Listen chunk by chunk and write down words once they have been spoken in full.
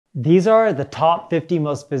These are the top 50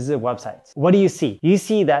 most visited websites. What do you see? You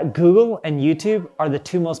see that Google and YouTube are the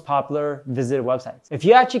two most popular visited websites. If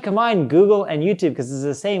you actually combine Google and YouTube, because it's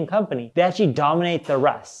the same company, they actually dominate the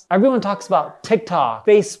rest. Everyone talks about TikTok,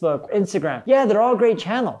 Facebook, Instagram. Yeah, they're all great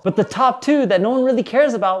channels. But the top two that no one really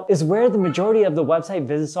cares about is where the majority of the website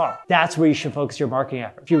visits are. That's where you should focus your marketing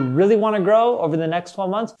effort. If you really want to grow over the next 12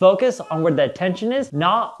 months, focus on where the attention is,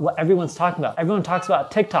 not what everyone's talking about. Everyone talks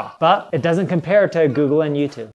about TikTok, but it doesn't compare to Google and YouTube.